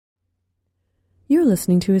You're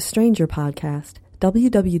listening to a Stranger podcast.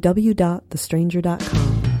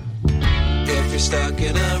 www.thestranger.com. If you're stuck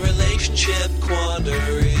in a relationship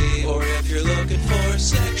quandary, or if you're looking for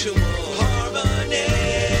sexual harmony,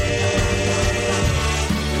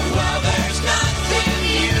 well, there's nothing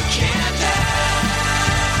you can't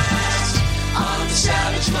ask on the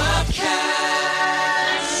Savage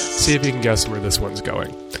Lovecast. See if you can guess where this one's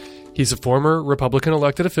going. He's a former Republican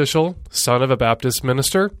elected official, son of a Baptist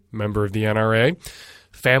minister, member of the NRA,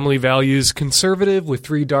 family values conservative with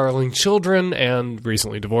 3 darling children, and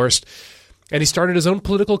recently divorced. And he started his own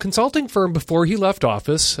political consulting firm before he left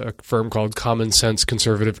office, a firm called Common Sense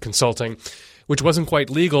Conservative Consulting, which wasn't quite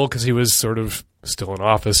legal because he was sort of still in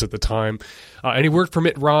office at the time. And he worked for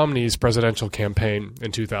Mitt Romney's presidential campaign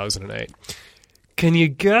in 2008. Can you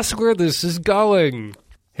guess where this is going?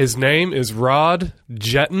 His name is Rod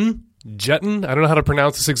Jetton. Jetton, I don't know how to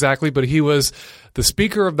pronounce this exactly, but he was the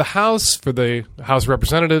Speaker of the House for the House of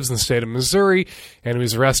Representatives in the state of Missouri, and he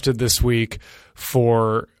was arrested this week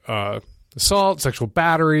for assault, sexual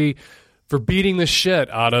battery, for beating the shit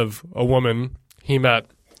out of a woman he met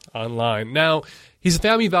online. Now, he's a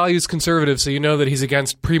family values conservative, so you know that he's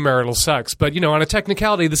against premarital sex. But, you know, on a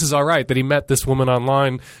technicality, this is all right that he met this woman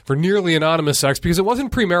online for nearly anonymous sex because it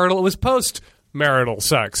wasn't premarital, it was post-marital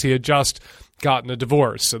sex. He had just gotten a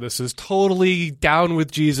divorce. So this is totally down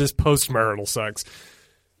with Jesus post-marital sex.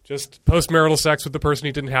 Just post-marital sex with the person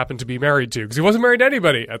he didn't happen to be married to because he wasn't married to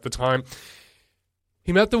anybody at the time.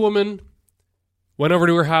 He met the woman, went over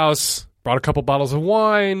to her house, brought a couple bottles of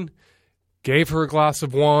wine, gave her a glass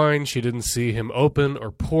of wine. She didn't see him open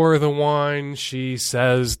or pour the wine. She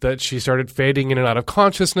says that she started fading in and out of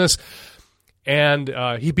consciousness, and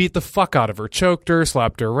he beat the fuck out of her, choked her,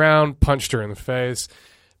 slapped her around, punched her in the face.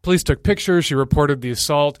 Police took pictures. She reported the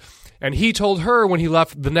assault, and he told her when he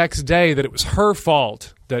left the next day that it was her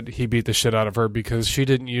fault that he beat the shit out of her because she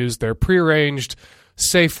didn't use their prearranged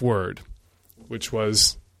safe word, which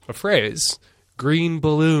was a phrase, green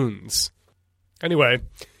balloons. Anyway,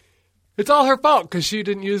 it's all her fault because she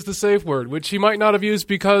didn't use the safe word, which she might not have used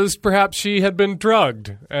because perhaps she had been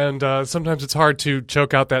drugged. And sometimes it's hard to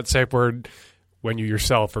choke out that safe word when you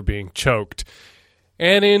yourself are being choked.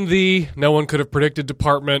 And in the no one could have predicted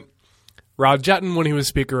department, Rod Jetton, when he was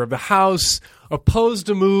Speaker of the House, opposed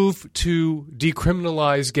a move to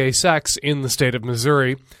decriminalize gay sex in the state of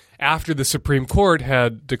Missouri after the Supreme Court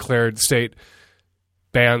had declared state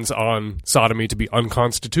bans on sodomy to be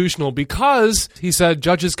unconstitutional because, he said,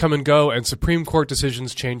 judges come and go and Supreme Court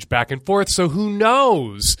decisions change back and forth, so who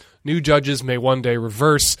knows? New judges may one day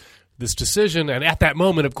reverse this decision, and at that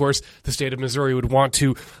moment, of course, the state of Missouri would want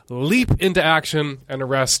to leap into action and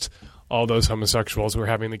arrest all those homosexuals who are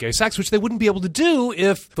having the gay sex, which they wouldn't be able to do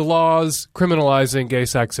if the laws criminalizing gay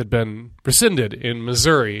sex had been rescinded in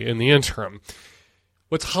Missouri in the interim.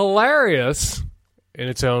 What's hilarious in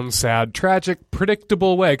its own sad, tragic,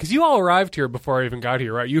 predictable way, because you all arrived here before I even got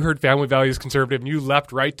here, right? You heard family values conservative, and you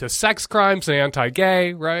leapt right to sex crimes and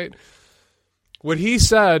anti-gay, right? What he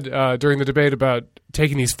said during the debate about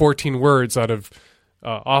taking these 14 words out of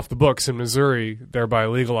off the books in Missouri, thereby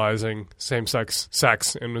legalizing same-sex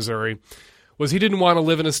sex in Missouri, was he didn't want to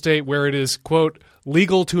live in a state where it is, quote,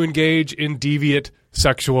 legal to engage in deviant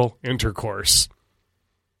sexual intercourse,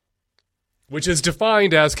 which is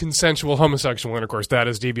defined as consensual homosexual intercourse. That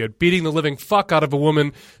is deviant. Beating the living fuck out of a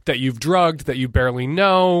woman that you've drugged, that you barely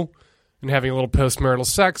know, and having a little postmarital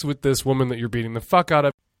sex with this woman that you're beating the fuck out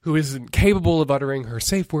of, who isn't capable of uttering her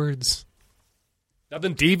safe words.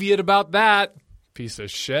 Nothing deviant about that, piece of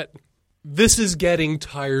shit. This is getting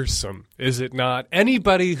tiresome, is it not?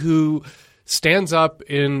 Anybody who stands up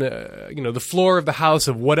in the floor of the House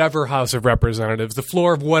of whatever House of Representatives, the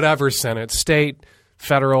floor of whatever Senate, state,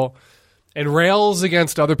 federal, and rails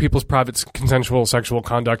against other people's private consensual sexual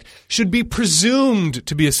conduct should be presumed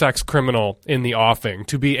to be a sex criminal in the offing,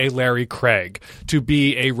 to be a Larry Craig, to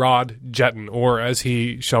be a Rod Jetton, or as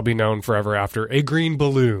he shall be known forever after, a green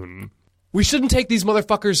balloon. We shouldn't take these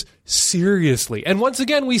motherfuckers seriously. And once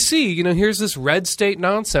again, we see, here's this red state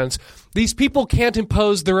nonsense. These people can't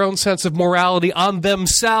impose their own sense of morality on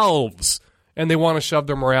themselves, and they want to shove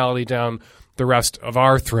their morality down the rest of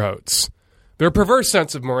our throats. Their perverse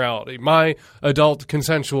sense of morality. My adult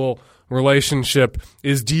consensual relationship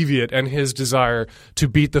is deviant, and his desire to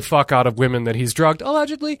beat the fuck out of women that he's drugged,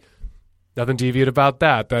 allegedly. Nothing deviant about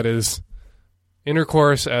that. That is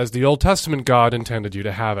intercourse as the Old Testament God intended you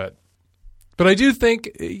to have it. But I do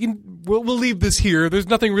think we'll leave this here. There's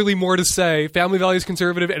nothing really more to say. Family values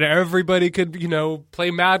conservative, and everybody could,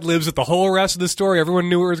 play Mad Libs at the whole rest of the story. Everyone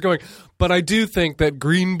knew where it was going. But I do think that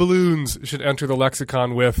green balloons should enter the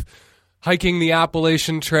lexicon with hiking the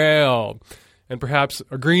Appalachian Trail and perhaps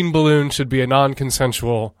a green balloon should be a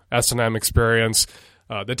non-consensual S&M experience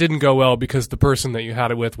that didn't go well because the person that you had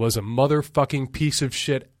it with was a motherfucking piece of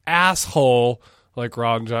shit asshole like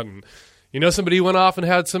Ron Jutton. You know, somebody went off and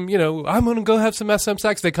had some, I'm going to go have some SM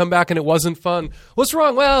sex. They come back and it wasn't fun. What's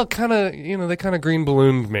wrong? Well, they kind of green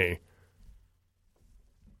ballooned me.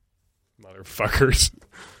 Motherfuckers.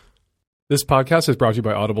 This podcast is brought to you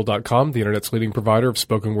by Audible.com, the internet's leading provider of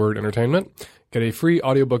spoken word entertainment. Get a free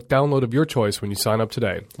audiobook download of your choice when you sign up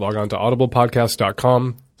today. Log on to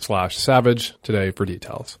audiblepodcast.com/savage today for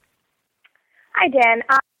details. Hi, Dan.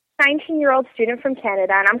 I'm a 19-year-old student from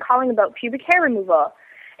Canada, and I'm calling about pubic hair removal.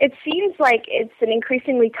 It seems like it's an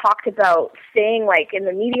increasingly talked about thing, like in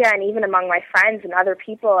the media and even among my friends and other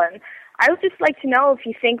people. And I would just like to know if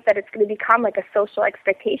you think that it's going to become like a social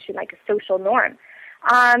expectation, like a social norm.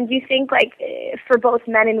 Do you think, like, for both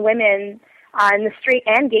men and women in the straight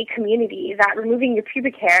and gay community, that removing your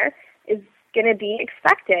pubic hair is going to be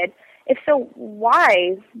expected? If so,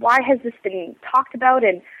 why? Why has this been talked about,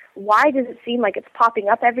 and why does it seem like it's popping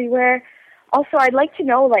up everywhere? Also, I'd like to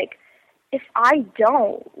know, like, if I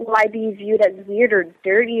don't, will I be viewed as weird or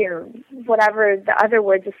dirty or whatever the other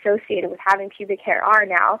words associated with having pubic hair are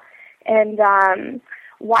now? And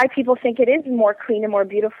why people think it is more clean and more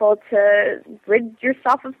beautiful to rid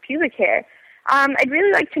yourself of pubic hair. I'd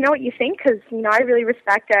really like to know what you think because, I really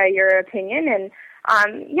respect your opinion. And,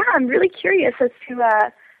 I'm really curious as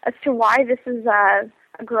to why this is a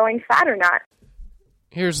growing fad or not.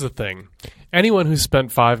 Here's the thing. Anyone who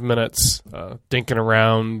spent 5 minutes dinking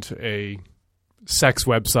around a sex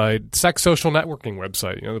website, sex social networking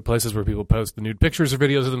website, the places where people post the nude pictures or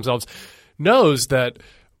videos of themselves, knows that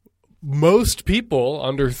most people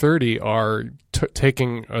under 30 are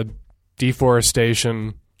taking a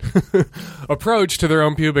deforestation approach to their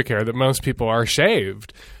own pubic hair, that most people are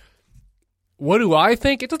shaved. What do I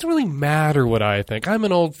think? It doesn't really matter what I think. I'm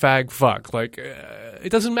an old fag fuck.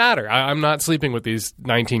 It doesn't matter. I'm not sleeping with these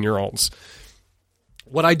 19-year-olds.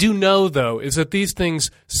 What I do know, though, is that these things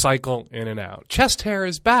cycle in and out. Chest hair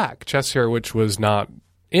is back. Chest hair, which was not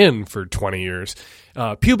in for 20 years.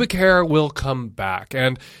 Pubic hair will come back,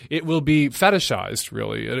 and it will be fetishized,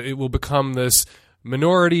 really. It will become this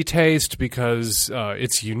minority taste because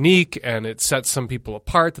it's unique and it sets some people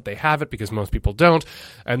apart that they have it because most people don't.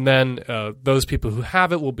 And then those people who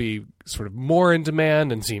have it will be sort of more in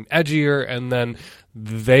demand and seem edgier, and then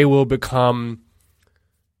they will become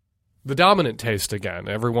the dominant taste again.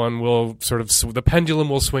 Everyone will the pendulum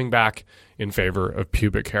will swing back in favor of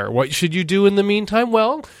pubic hair. What should you do in the meantime?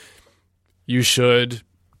 Well, you should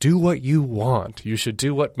do what you want. You should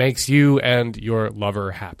do what makes you and your lover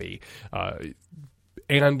happy.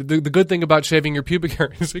 And the good thing about shaving your pubic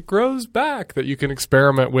hair is it grows back, that you can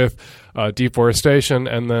experiment with deforestation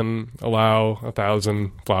and then allow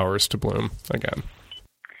 1,000 flowers to bloom again.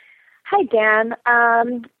 Hi, Dan.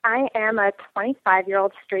 I am a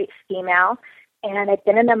 25-year-old straight female, and I've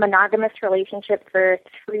been in a monogamous relationship for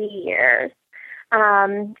 3 years.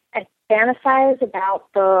 I fantasize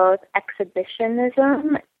about both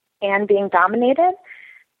exhibitionism and being dominated.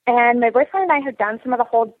 And my boyfriend and I have done some of the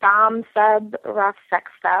whole dom, sub, rough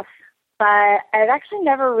sex stuff, but I've actually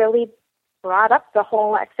never really brought up the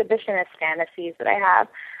whole exhibitionist fantasies that I have.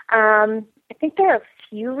 I think there are a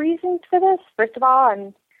few reasons for this. First of all,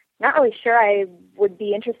 I'm not really sure I would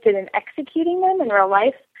be interested in executing them in real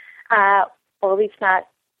life, or at least not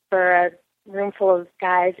for a room full of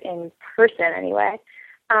guys in person anyway.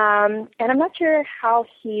 And I'm not sure how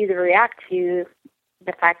he'd react to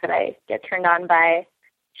the fact that I get turned on by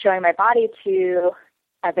showing my body to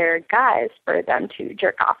other guys for them to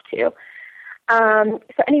jerk off to.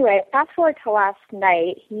 So anyway, fast forward to last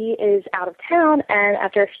night. He is out of town, and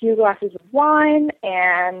after a few glasses of wine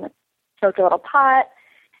and smoked a little pot,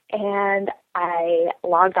 and I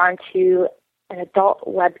logged on to an adult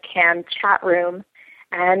webcam chat room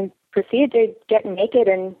and proceeded to get naked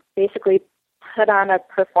and basically put on a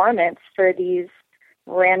performance for these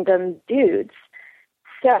random dudes.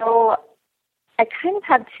 So I kind of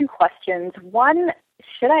have two questions. One,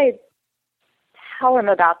 should I tell him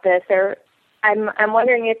about this? Or I'm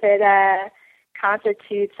wondering if it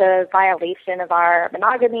constitutes a violation of our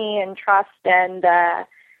monogamy and trust and that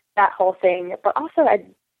whole thing. But also,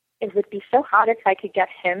 it would be so hot if I could get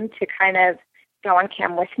him to kind of go on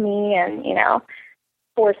cam with me and,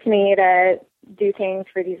 force me to do things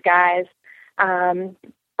for these guys.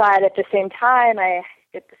 But at the same time, I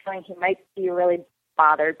get the feeling he might be really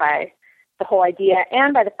bothered by the whole idea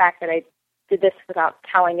and by the fact that I did this without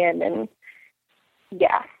telling him and,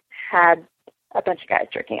 had a bunch of guys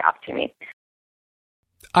jerking off to me.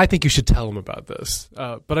 I think you should tell him about this.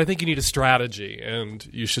 But I think you need a strategy, and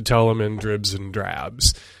you should tell him in dribs and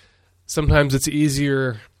drabs. Sometimes it's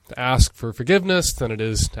easier to ask for forgiveness than it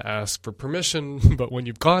is to ask for permission, but when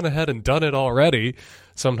you've gone ahead and done it already,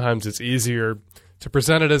 sometimes it's easier to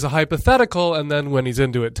present it as a hypothetical, and then when he's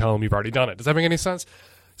into it, tell him you've already done it. Does that make any sense?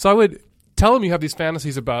 So I would tell him you have these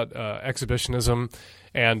fantasies about exhibitionism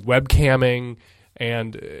and webcamming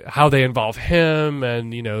and how they involve him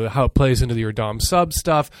and, how it plays into your dom sub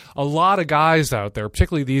stuff. A lot of guys out there,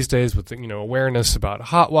 particularly these days with, awareness about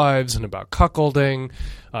hot wives and about cuckolding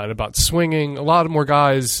and about swinging, a lot more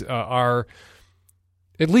guys are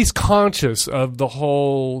at least conscious of the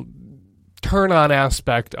whole turn-on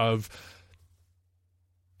aspect of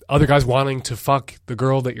other guys wanting to fuck the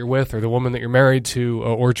girl that you're with or the woman that you're married to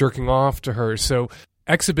or jerking off to her. So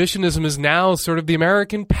exhibitionism is now sort of the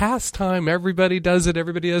American pastime. Everybody does it.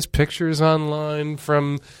 Everybody has pictures online,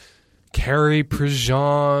 from Carrie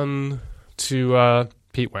Prejean to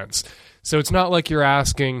Pete Wentz. So it's not like you're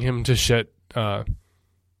asking him to shit on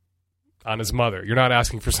his mother. You're not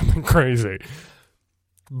asking for something crazy.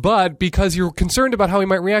 But because you're concerned about how he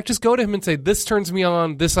might react, just go to him and say, this turns me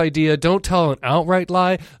on, this idea. Don't tell an outright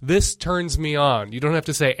lie. This turns me on. You don't have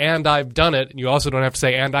to say, and I've done it. And you also don't have to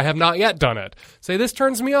say, and I have not yet done it. Say, this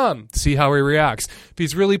turns me on. See how he reacts. If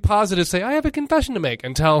he's really positive, say, I have a confession to make.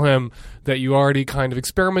 And tell him that you already kind of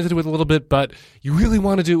experimented with a little bit, but you really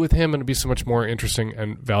want to do it with him, and it'd be so much more interesting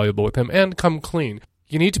and valuable with him. And come clean.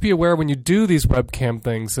 You need to be aware when you do these webcam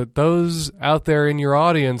things that those out there in your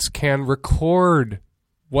audience can record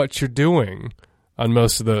what you're doing on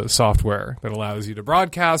most of the software that allows you to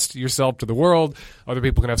broadcast yourself to the world. Other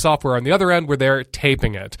people can have software on the other end where they're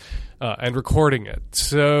taping it and recording it.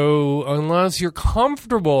 So unless you're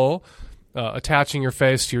comfortable attaching your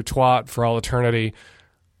face to your twat for all eternity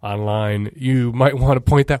online, you might want to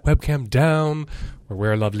point that webcam down or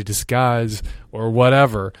wear a lovely disguise or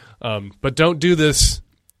whatever. But don't do this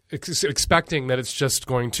expecting that it's just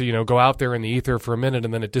going to, go out there in the ether for a minute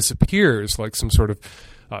and then it disappears like some sort of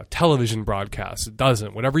television broadcast. It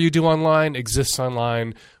doesn't. Whatever you do online exists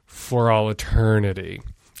online for all eternity.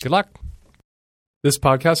 Good luck. This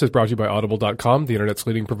podcast is brought to you by Audible.com, the internet's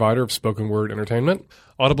leading provider of spoken word entertainment.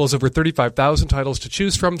 Audible has over 35,000 titles to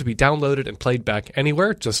choose from to be downloaded and played back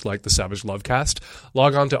anywhere, just like the Savage Lovecast.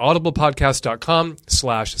 Log on to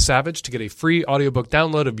audiblepodcast.com/savage to get a free audiobook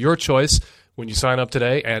download of your choice when you sign up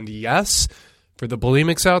today. And yes, for the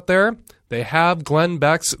bulimics out there, they have Glenn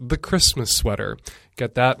Beck's The Christmas Sweater.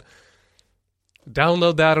 Get that.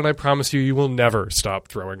 Download that, and I promise you will never stop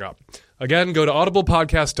throwing up. Again, go to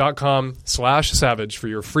audiblepodcast.com/savage for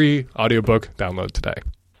your free audiobook download today.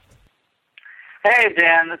 Hey,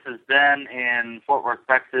 Dan, this is Ben in Fort Worth,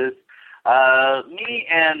 Texas. Me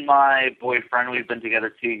and my boyfriend, we've been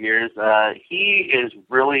together 2 years. He is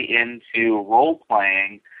really into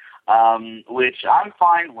role-playing, which I'm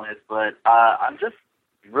fine with, but I'm just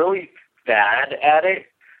really bad at it.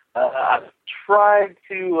 I've tried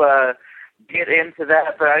to get into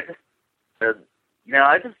that, but I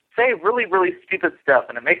just say really, really stupid stuff,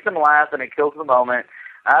 and it makes them laugh, and it kills the moment.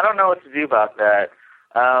 I don't know what to do about that.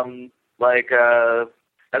 As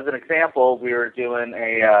an example, we were doing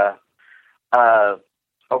a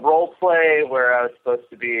role play where I was supposed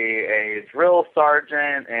to be a drill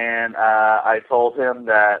sergeant, and I told him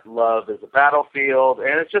that love is a battlefield,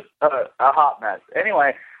 and it's just a hot mess.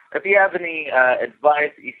 Anyway, if you have any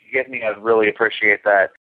advice you can give me, I'd really appreciate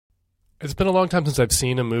that. It's been a long time since I've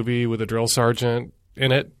seen a movie with a drill sergeant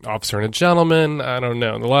in it, Officer and a Gentleman. I don't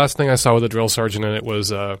know. The last thing I saw with a drill sergeant in it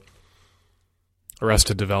was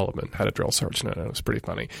Arrested Development. Had a drill sergeant in it. It was pretty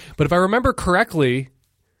funny. But if I remember correctly,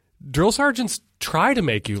 drill sergeants try to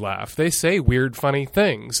make you laugh. They say weird, funny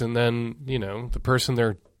things, and then, the person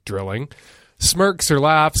they're drilling smirks or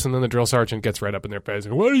laughs, and then the drill sergeant gets right up in their face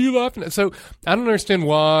and, what are you laughing at? So I don't understand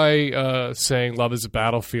why saying love is a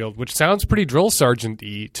battlefield, which sounds pretty drill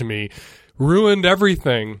sergeant-y to me, ruined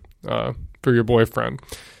everything for your boyfriend.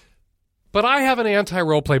 But I have an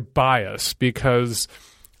anti-roleplay bias because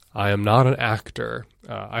I am not an actor.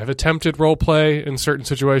 I've attempted roleplay in certain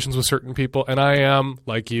situations with certain people, and I am,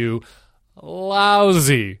 like you,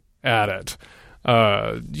 lousy at it.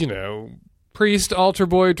 Priest, altar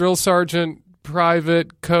boy, drill sergeant,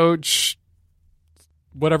 private, coach,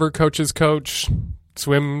 whatever coaches coach,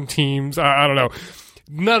 swim teams, I don't know.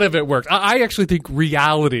 None of it works. I actually think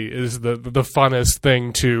reality is the funnest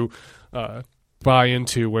thing to buy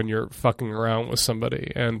into when you're fucking around with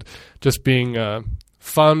somebody. And just being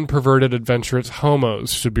fun, perverted, adventurous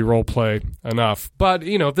homos should be role play enough. But,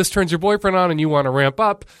 if this turns your boyfriend on and you want to ramp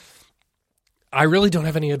up, I really don't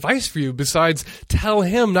have any advice for you besides tell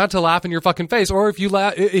him not to laugh in your fucking face. Or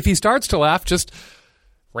if he starts to laugh, just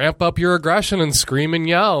ramp up your aggression and scream and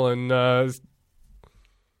yell and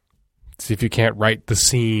see if you can't write the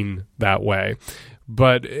scene that way.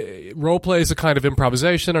 But role play is a kind of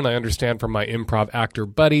improvisation, and I understand from my improv actor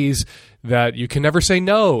buddies that you can never say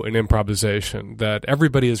no in improvisation, that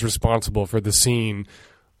everybody is responsible for the scene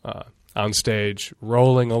on stage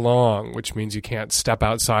rolling along, which means you can't step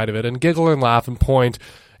outside of it and giggle and laugh and point,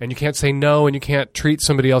 and you can't say no, and you can't treat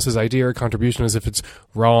somebody else's idea or contribution as if it's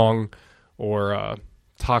wrong or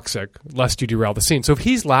toxic, lest you derail the scene. So if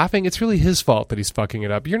he's laughing, it's really his fault that he's fucking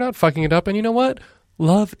it up. You're not fucking it up, and you know what?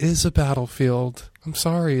 Love is a battlefield. I'm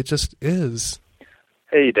sorry, it just is.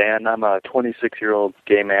 Hey, Dan. I'm a 26-year-old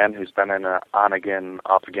gay man who's been in an on-again,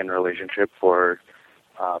 off-again relationship for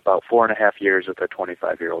about 4.5 years with a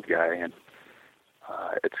 25-year-old guy, and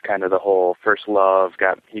it's kind of the whole first love,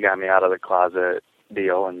 he got me out of the closet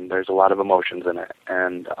deal, and there's a lot of emotions in it.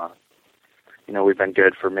 And, we've been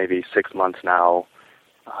good for maybe 6 months now,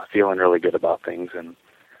 feeling really good about things, and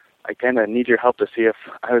I kind of need your help to see if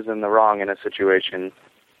I was in the wrong in a situation.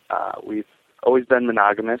 We've always been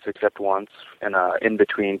monogamous, except once in an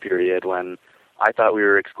in-between period when I thought we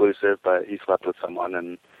were exclusive, but he slept with someone,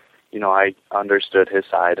 and I understood his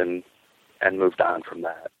side and moved on from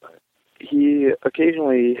that. But he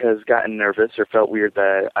occasionally has gotten nervous or felt weird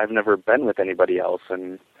that I've never been with anybody else,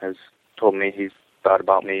 and has told me he's thought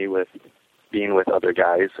about me with being with other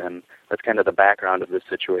guys, and that's kind of the background of this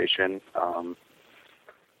situation.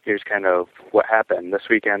 Here's kind of what happened. This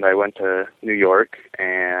weekend I went to New York,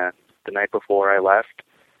 and the night before I left,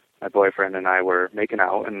 my boyfriend and I were making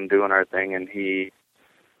out and doing our thing, and he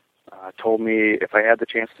told me if I had the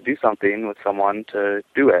chance to do something with someone to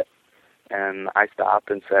do it. And I stopped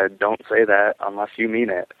and said, don't say that unless you mean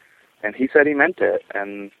it. And he said he meant it.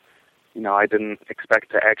 And, I didn't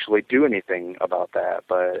expect to actually do anything about that,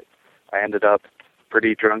 but I ended up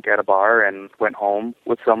pretty drunk at a bar and went home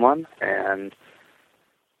with someone, and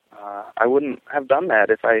I wouldn't have done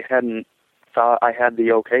that if I hadn't thought I had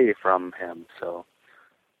the okay from him. So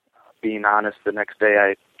being honest, the next day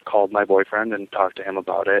I called my boyfriend and talked to him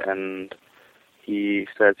about it, and he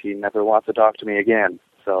says he never wants to talk to me again.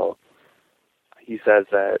 So he says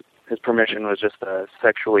that his permission was just a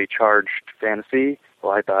sexually charged fantasy.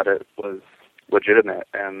 Well, I thought it was legitimate,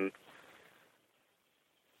 and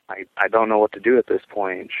I don't know what to do at this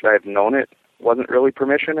point. Should I have known it wasn't really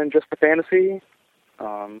permission and just a fantasy?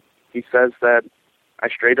 He says that I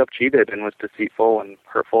straight up cheated and was deceitful and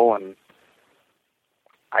hurtful, and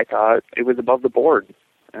I thought it was above the board.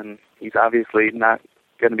 And he's obviously not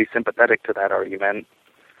going to be sympathetic to that argument.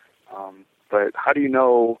 But how do you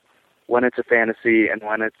know when it's a fantasy and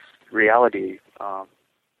when it's reality?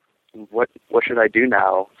 What should I do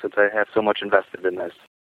now since I have so much invested in this?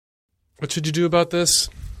 What should you do about this?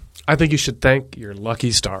 I think you should thank your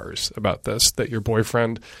lucky stars about this, that your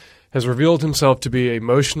boyfriend has revealed himself to be an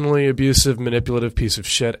emotionally abusive, manipulative piece of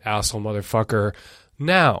shit, asshole motherfucker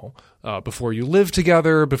now, before you live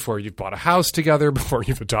together, before you've bought a house together, before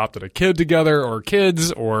you've adopted a kid together or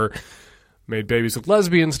kids or made babies with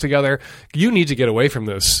lesbians together. You need to get away from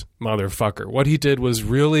this motherfucker. What he did was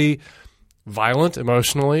really violent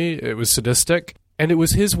emotionally. It was sadistic. And it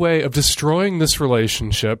was his way of destroying this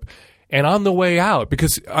relationship. And on the way out,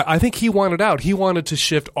 because I think he wanted out, he wanted to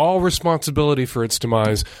shift all responsibility for its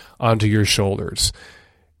demise onto your shoulders,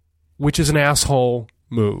 which is an asshole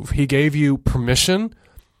move. He gave you permission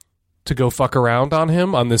to go fuck around on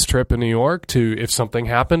him on this trip in New York, to, if something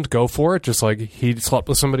happened, go for it, just like he slept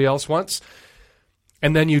with somebody else once.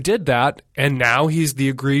 And then you did that, and now he's the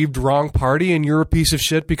aggrieved wrong party, and you're a piece of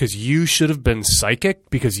shit because you should have been psychic,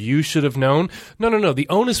 because you should have known. No. The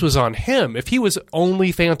onus was on him. If he was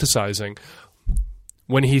only fantasizing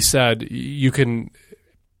when he said you can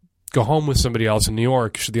go home with somebody else in New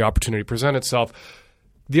York should the opportunity present itself,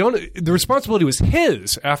 the responsibility was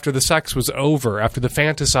his after the sex was over, after the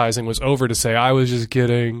fantasizing was over, to say, I was just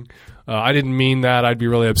kidding. I didn't mean that. I'd be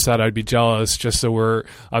really upset. I'd be jealous, just so we're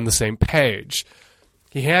on the same page.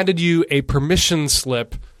 He handed you a permission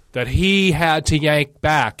slip that he had to yank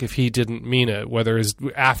back if he didn't mean it,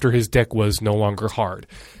 after his dick was no longer hard.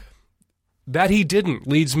 That he didn't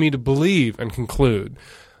leads me to believe and conclude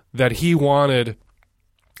that he wanted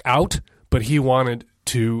out, but he wanted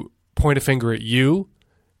to point a finger at you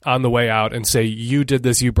on the way out and say, you did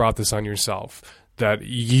this, you brought this on yourself, that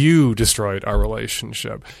you destroyed our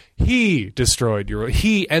relationship. He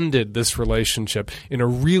ended this relationship in a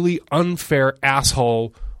really unfair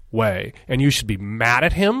asshole way. And you should be mad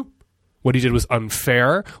at him. What he did was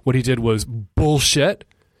unfair. What he did was bullshit.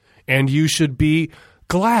 And you should be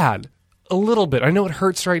glad, a little bit. I know it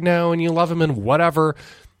hurts right now and you love him and whatever,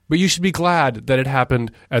 but you should be glad that it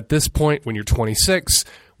happened at this point when you're 26,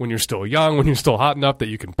 when you're still young, when you're still hot enough that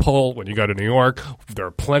you can pull when you go to New York. There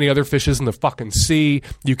are plenty other fishes in the fucking sea.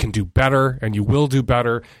 You can do better, and you will do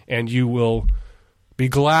better, and you will be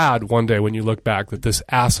glad one day when you look back that this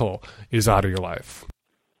asshole is out of your life.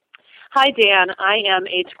 Hi, Dan. I am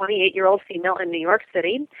a 28-year-old female in New York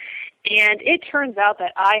City, and it turns out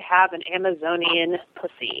that I have an Amazonian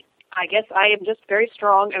pussy. I guess I am just very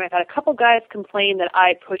strong, and I've had a couple guys complain that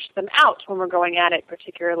I push them out when we're going at it,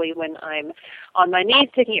 particularly when I'm on my knees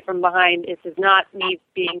taking it from behind. This is not me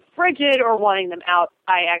being frigid or wanting them out.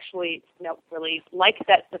 I actually really like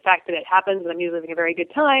the fact that it happens, and I'm usually having a very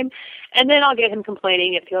good time. And then I'll get him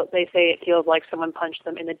complaining. They say it feels like someone punched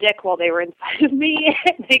them in the dick while they were inside of me,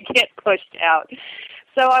 and they get pushed out.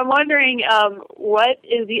 So I'm wondering, what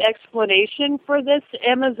is the explanation for this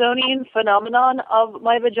Amazonian phenomenon of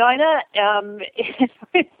my vagina? Is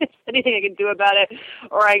there anything I can do about it,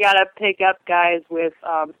 or I gotta pick up guys with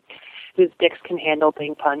whose dicks can handle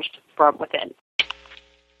being punched from within?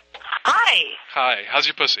 Hi. Hi. How's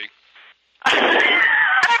your pussy?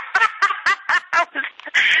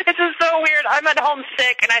 This is so weird. I'm at home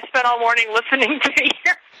sick, and I spent all morning listening to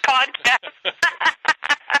your podcast.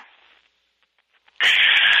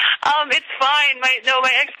 It's fine.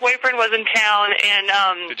 My ex-boyfriend was in town,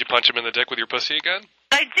 and Did you punch him in the dick with your pussy again?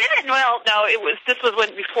 I didn't. Well, no. This was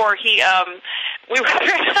before he. We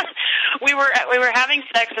were having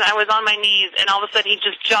sex, and I was on my knees, and all of a sudden he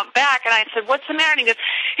just jumped back, and I said, "What's the matter?" And he goes,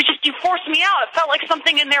 "You forced me out. It felt like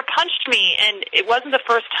something in there punched me." And it wasn't the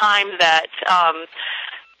first time that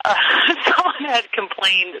someone had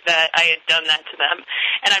complained that I had done that to them,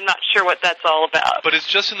 and I'm not sure what that's all about. But it's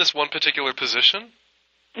just in this one particular position?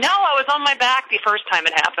 No, I was on my back the first time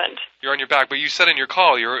it happened. You're on your back, but you said in your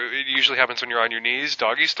call it usually happens when you're on your knees,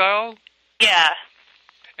 doggy style? Yeah.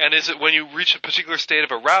 And is it when you reach a particular state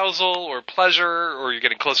of arousal or pleasure, or you're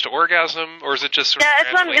getting close to orgasm, or is it just sort of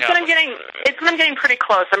it's when I'm getting pretty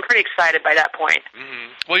close. I'm pretty excited by that point.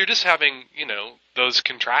 Mm-hmm. Well, you're just having, those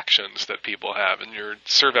contractions that people have, and your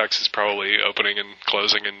cervix is probably opening and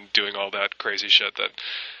closing and doing all that crazy shit that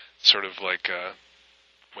sort of like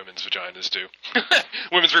women's vaginas do.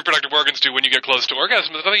 Women's reproductive organs do when you get close to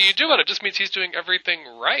orgasm. There's nothing you do about it. It just means he's doing everything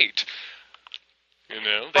right. They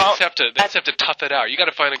just have to tough it out. You got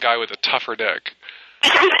to find a guy with a tougher dick.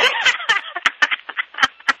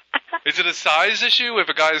 Is it a size issue? If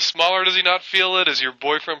a guy is smaller, does he not feel it? Is your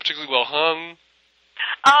boyfriend particularly well hung?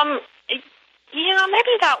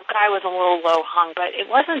 Maybe that guy was a little low hung, but it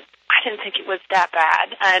wasn't. I didn't think it was that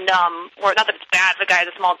bad. And or not that it's bad. The guy has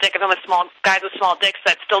a small dick. I've been with guys with small dicks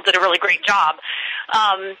that still did a really great job.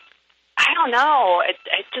 I don't know. It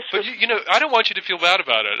just. But I don't want you to feel bad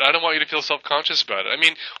about it. I don't want you to feel self-conscious about it. I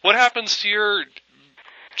mean, what happens to your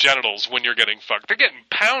genitals when you're getting fucked? They're getting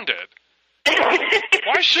pounded.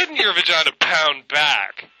 Why shouldn't your vagina pound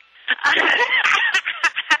back?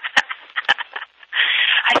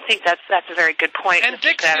 I think that's a very good point. And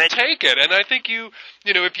dicks can take it. And I think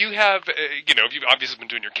if you have, if you've obviously been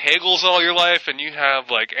doing your Kegels all your life, and you have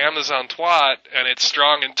like Amazon twat, and it's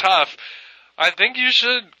strong and tough, I think you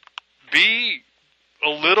should be a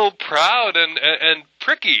little proud and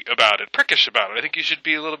prickish about it. I think you should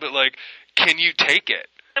be a little bit like, can you take it?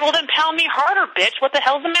 Well, then pound me harder, bitch. What the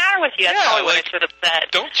hell's the matter with you? That's probably what I should have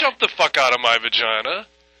said. Don't jump the fuck out of my vagina.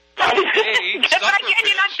 A, get back in,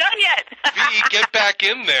 you're not done yet. B, get back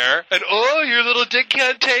in there. And, your little dick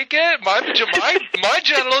can't take it? My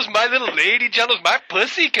genitals, my little lady genitals, my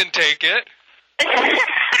pussy can take it.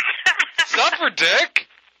 Suffer, dick.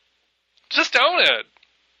 Just own it.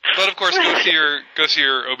 But, of course, go see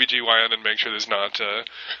your OBGYN and make sure there's not, a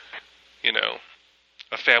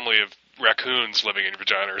family of raccoons living in your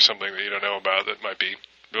vagina or something that you don't know about that might be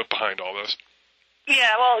behind all this.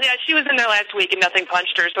 Yeah, she was in there last week and nothing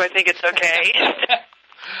punched her, so I think it's okay.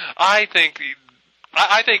 I think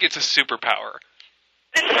it's a superpower.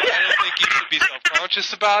 I don't think you should be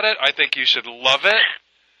self-conscious about it. I think you should love it.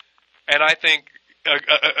 And I think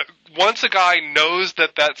once a guy knows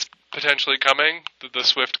that that's potentially coming, the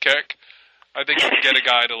swift kick, I think you can get a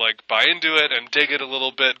guy to like buy into it and dig it a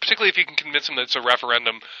little bit, particularly if you can convince him that it's a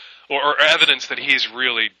referendum or evidence that he's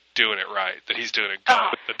really doing it right, that he's doing it good.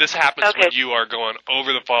 That this happens when you are going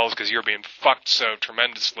over the falls because you're being fucked so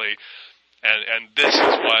tremendously, and this is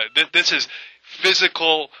what this is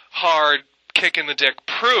physical, hard, kick in the dick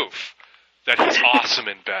proof that he's awesome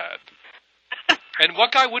in bed. And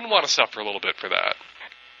what guy wouldn't want to suffer a little bit for that?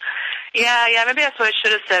 Yeah, maybe that's what I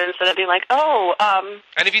should have said instead of being like,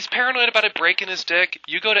 And if he's paranoid about it breaking his dick,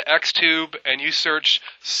 you go to Xtube and you search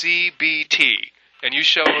CBT. and you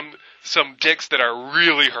show him some dicks that are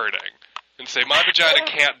really hurting, and say, my vagina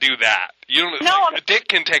can't do that. You don't. No, a dick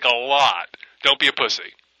can take a lot. Don't be a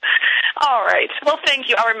pussy. All right. Well, thank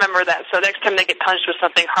you. I'll remember that. So next time they get punched with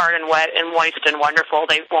something hard and wet and moist and wonderful,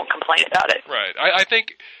 they won't complain about it. Right. I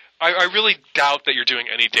think I really doubt that you're doing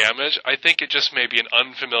any damage. I think it just may be an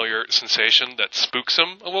unfamiliar sensation that spooks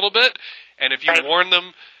them a little bit. And if you warn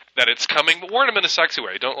them that it's coming, but warn them in a sexy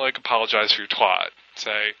way. Don't, apologize for your twat.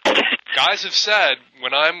 Say, guys have said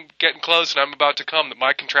when I'm getting close and I'm about to come that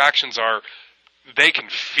my contractions are, they can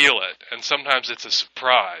feel it. And sometimes it's a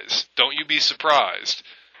surprise. Don't you be surprised.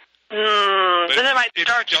 Then they might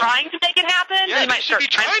start trying to make it happen. Yeah, they might should be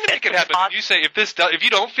trying to make it happen. And you say, if you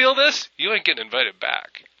don't feel this, you ain't getting invited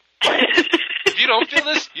back. If you don't feel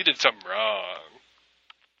this, you did something wrong.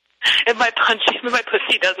 If my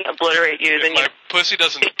pussy doesn't obliterate you, then my pussy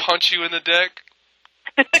doesn't punch you in the dick,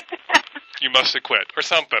 you must have quit or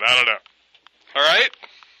something. I don't know. All right.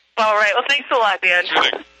 All right. Well, thanks a lot, Dan. Sure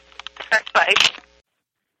thing. Bye.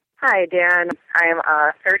 Hi, Dan. I'm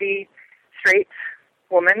a 30-year-old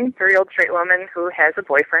straight woman who has a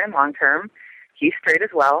boyfriend long-term. He's straight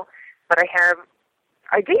as well. But I have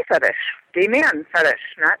a gay man fetish,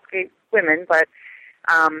 not gay women, but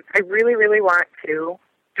I really, really want to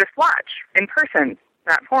just watch in person,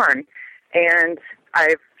 not porn. And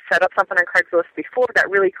I've set up something on Craigslist before, got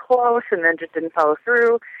really close, and then just didn't follow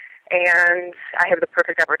through. And I have the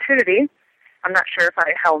perfect opportunity. I'm not sure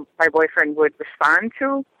how my boyfriend would respond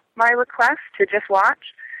to my request to just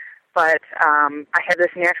watch, but I have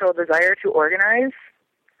this natural desire to organize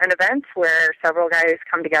an event where several guys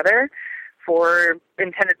come together for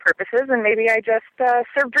intended purposes, and maybe I just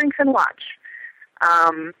serve drinks and watch.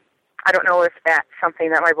 I don't know if that's something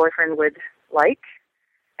that my boyfriend would like,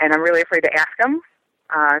 and I'm really afraid to ask him,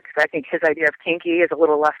 because I think his idea of kinky is a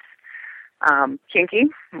little less kinky,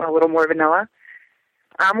 a little more vanilla.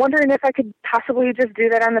 I'm wondering if I could possibly just do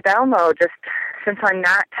that on the down low, just since I'm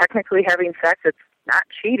not technically having sex, it's not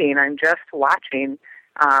cheating, I'm just watching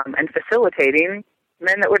and facilitating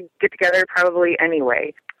men that would get together probably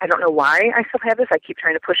anyway. I don't know why I still have this. I keep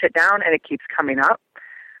trying to push it down, and it keeps coming up.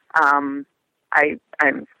 I'm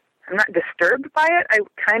not disturbed by it. I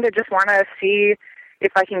kind of just want to see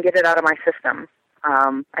if I can get it out of my system.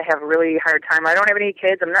 I have a really hard time. I don't have any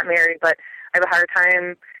kids. I'm not married, but I have a hard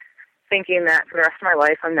time thinking that for the rest of my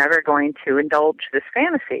life I'm never going to indulge this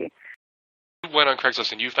fantasy. You went on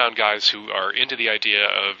Craigslist and you found guys who are into the idea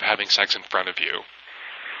of having sex in front of you.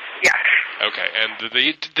 Yes. Okay, and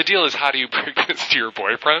the deal is, how do you bring this to your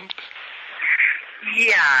boyfriend?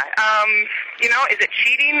 Yeah. Is it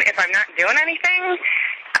cheating if I'm not doing anything?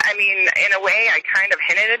 I mean, in a way, I kind of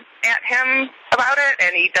hinted at him about it,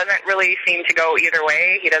 and he doesn't really seem to go either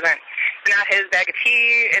way. It's not his bag of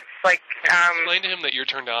tea. It's like, explain to him that you're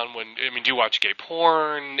turned on when, do you watch gay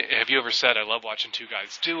porn? Have you ever said, I love watching two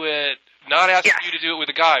guys do it? Not asking you to do it with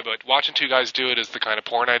a guy, but watching two guys do it is the kind of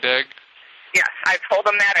porn I dig. Yes, I've told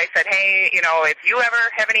him that. I said, hey, if you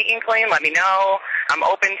ever have any inkling, let me know. I'm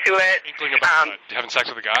open to it. Inkling about what? Having sex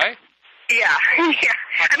with a guy? Yeah. Yeah.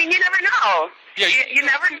 I mean, you never know. Yeah, you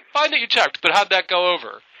never... Fine that you checked, but how'd that go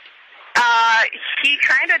over? He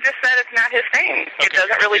kind of just said it's not his thing. Okay. It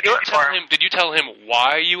doesn't really do it for him. Did you tell him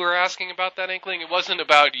why you were asking about that inkling? It wasn't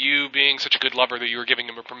about you being such a good lover that you were giving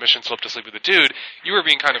him a permission slip to sleep with a dude. You were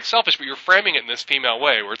being kind of selfish, but you're framing it in this female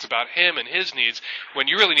way, where it's about him and his needs, when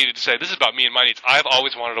you really needed to say, this is about me and my needs. I've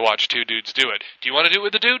always wanted to watch two dudes do it. Do you want to do it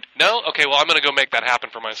with a dude? No? Okay, well, I'm going to go make that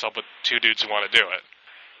happen for myself with two dudes who want to do it.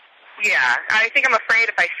 Yeah, I think I'm afraid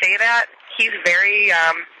if I say that, he's very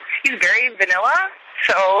vanilla.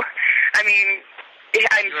 So, I mean,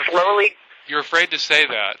 You're afraid to say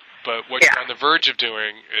that, but what you're on the verge of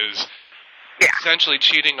doing is essentially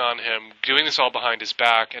cheating on him, doing this all behind his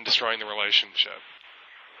back, and destroying the relationship.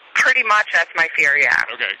 Pretty much, that's my fear, yeah.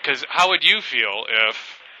 Okay, because how would you feel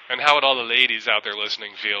and how would all the ladies out there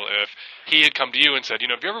listening feel if he had come to you and said,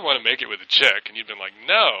 if you ever want to make it with a chick, and you'd been like,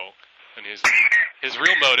 no, and his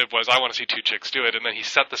real motive was, I want to see two chicks do it, and then he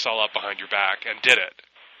set this all up behind your back and did it.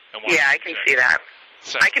 Yeah, I can see that.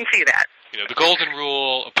 So, I can see that. The golden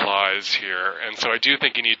rule applies here, and so I do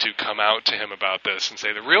think you need to come out to him about this and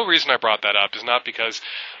say, the real reason I brought that up is not because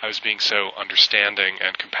I was being so understanding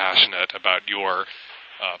and compassionate about your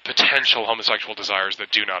potential homosexual desires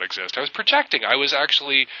that do not exist. I was projecting. I was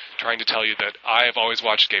actually trying to tell you that I have always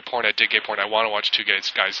watched gay porn. I dig gay porn. I want to watch two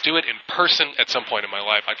guys do it in person at some point in my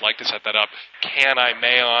life. I'd like to set that up. Can I?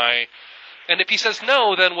 May I? And if he says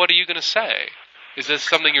no, then what are you going to say? Is this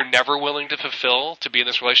something you're never willing to fulfill, to be in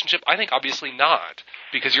this relationship? I think obviously not,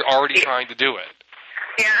 because you're already trying to do it.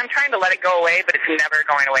 Yeah, I'm trying to let it go away, but it's never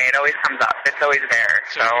going away. It always comes up. It's always there.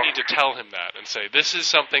 So you need to tell him that and say, this is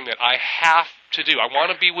something that I have to do. I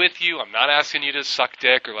want to be with you. I'm not asking you to suck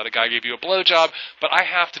dick or let a guy give you a blowjob, but I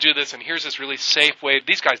have to do this, and here's this really safe way.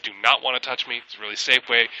 These guys do not want to touch me. It's a really safe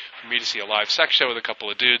way for me to see a live sex show with a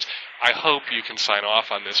couple of dudes. I hope you can sign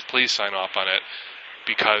off on this. Please sign off on it,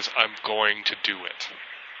 because I'm going to do it.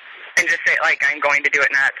 And just say, like, I'm going to do it,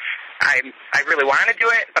 not I really want to do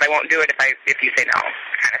it, but I won't do it if you say no,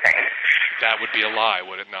 kind of thing. That would be a lie,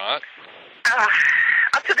 would it not?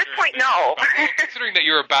 Up to this point, no. Considering that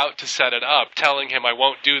you're about to set it up, telling him I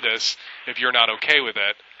won't do this if you're not okay with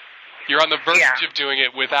it, you're on the verge of doing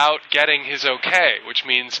it without getting his okay, which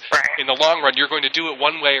means in the long run you're going to do it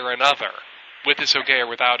one way or another, with his okay or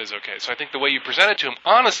without his okay. So I think the way you present it to him,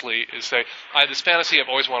 honestly, is say, I have this fantasy I've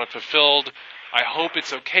always wanted fulfilled. I hope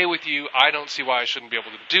it's okay with you. I don't see why I shouldn't be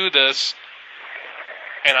able to do this.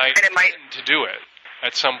 And I intend to do it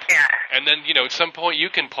at some point. Yeah. And then, at some point you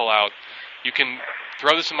can pull out. You can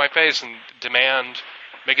throw this in my face and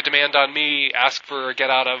make a demand on me, ask for a get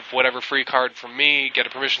out of whatever free card from me, get a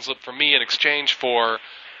permission slip from me in exchange for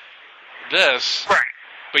this. Right.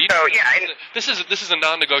 But this is a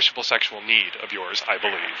non-negotiable sexual need of yours, I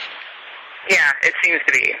believe. Yeah, it seems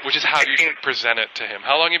to be. Which is how you should present it to him.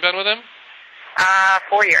 How long have you been with him?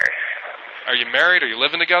 4 years. Are you married? Are you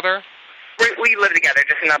living together? We live together.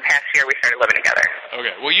 Just in the past year, we started living together.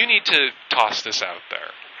 Okay. Well, you need to toss this out there.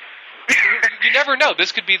 You never know.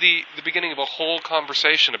 This could be the beginning of a whole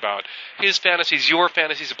conversation about his fantasies, your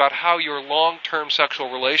fantasies, about how your long-term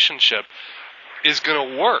sexual relationship is going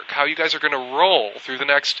to work, how you guys are going to roll through the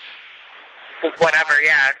next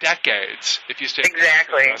decades, if you stay together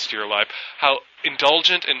for the rest of your life, how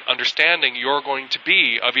indulgent and understanding you're going to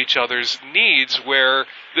be of each other's needs, where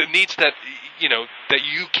the needs that that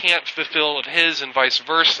you can't fulfill of his and vice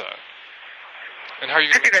versa, and how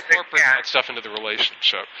you're going to incorporate that stuff into the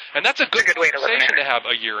relationship. And that's a good conversation to have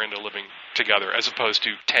a year into living together as opposed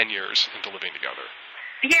to 10 years into living together.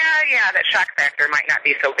 Yeah, that shock factor might not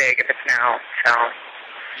be so big if it's now, so.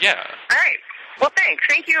 Yeah. All right. Well, thanks.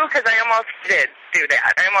 Thank you, because I almost did do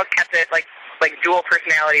that. I almost kept it like dual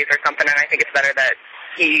personalities or something, and I think it's better that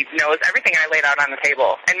he knows everything I laid out on the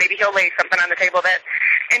table. And maybe he'll lay something on the table that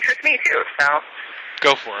interests me, too, so.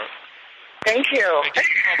 Go for it. Thank you. Thank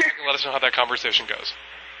you. Let us know how that conversation goes.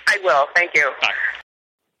 I will. Thank you. Bye.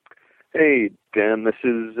 Hey, Dan, this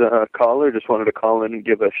is a caller. Just wanted to call in and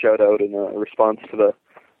give a shout-out in response to the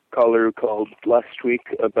caller who called last week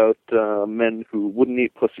about men who wouldn't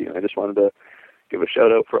eat pussy. And I just wanted to give a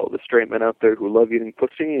shout-out for all the straight men out there who love eating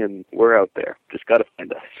pussy, and we're out there. Just got to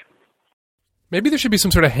find us. Maybe there should be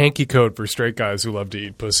some sort of hanky code for straight guys who love to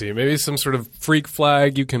eat pussy. Maybe some sort of freak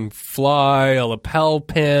flag you can fly, a lapel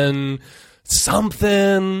pin,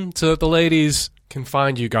 something, so that the ladies can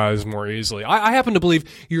find you guys more easily. I happen to believe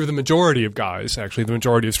you're the majority of guys. Actually, the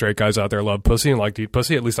majority of straight guys out there love pussy and like to eat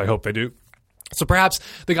pussy. At least I hope they do. So perhaps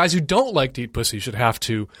the guys who don't like to eat pussy should have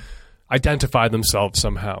to identify themselves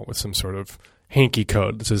somehow with some sort of hanky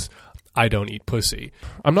code that says, I don't eat pussy.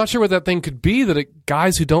 I'm not sure what that thing could be that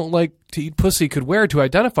guys who don't like to eat pussy could wear to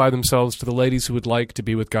identify themselves to the ladies who would like to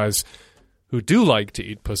be with guys who do like to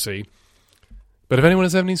eat pussy. But if anyone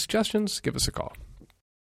has any suggestions, give us a call.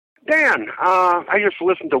 Dan, I just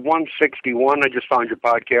listened to 161. I just found your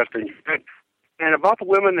podcast, and about the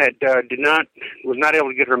women that was not able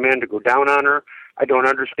to get her man to go down on her. I don't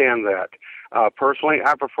understand that. Personally,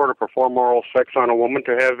 I prefer to perform oral sex on a woman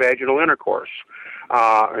to have vaginal intercourse.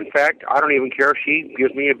 In fact, I don't even care if she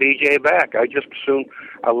gives me a BJ back. I just assume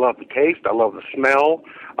I love the taste, I love the smell.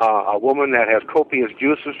 A woman that has copious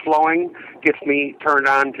juices flowing gets me turned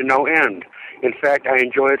on to no end. In fact, I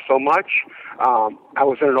enjoy it so much. I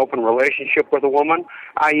was in an open relationship with a woman.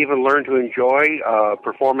 I even learned to enjoy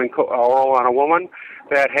performing oral on a woman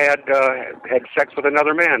that had sex with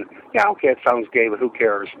another man. Yeah, okay, it sounds gay, but who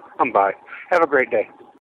cares? I'm bye. Have a great day.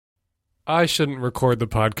 I shouldn't record the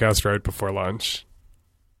podcast right before lunch.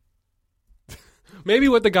 Maybe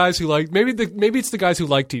what the guys who like, maybe it's the guys who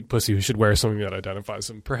like to eat pussy who should wear something that identifies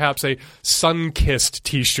them. Perhaps a sun-kissed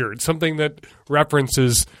T-shirt, something that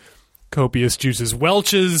references copious juices.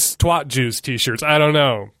 Welch's twat juice T-shirts. I don't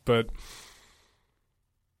know, but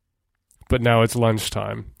now it's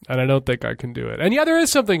lunchtime, and I don't think I can do it. And yeah, there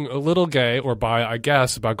is something a little gay or bi, I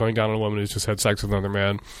guess, about going down on a woman who's just had sex with another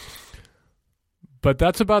man. But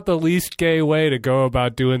that's about the least gay way to go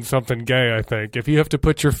about doing something gay, I think. If you have to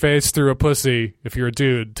put your face through a pussy, if you're a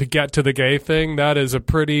dude, to get to the gay thing, that is a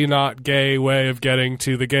pretty not gay way of getting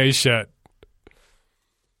to the gay shit.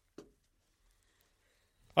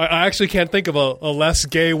 I actually can't think of a less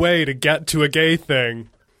gay way to get to a gay thing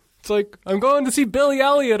It's like, I'm going to see Billy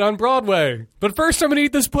Elliot on Broadway, but first I'm going to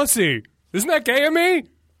eat this pussy. Isn't that gay of me?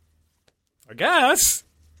 I guess.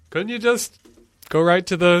 Couldn't you just go right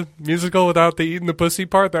to the musical without the eating the pussy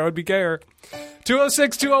part? That would be gayer.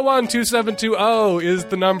 206-201-2720 is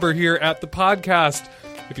the number here at the podcast.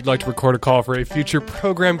 If you'd like to record a call for a future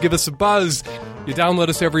program, give us a buzz. You download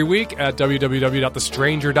us every week at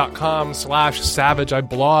www.thestranger.com/savage. I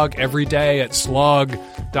blog every day at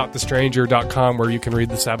slog.thestranger.com, where you can read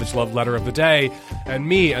the Savage Love Letter of the Day. And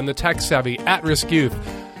me and the tech-savvy at-risk youth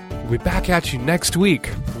will be back at you next week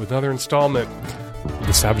with another installment of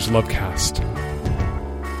the Savage Lovecast.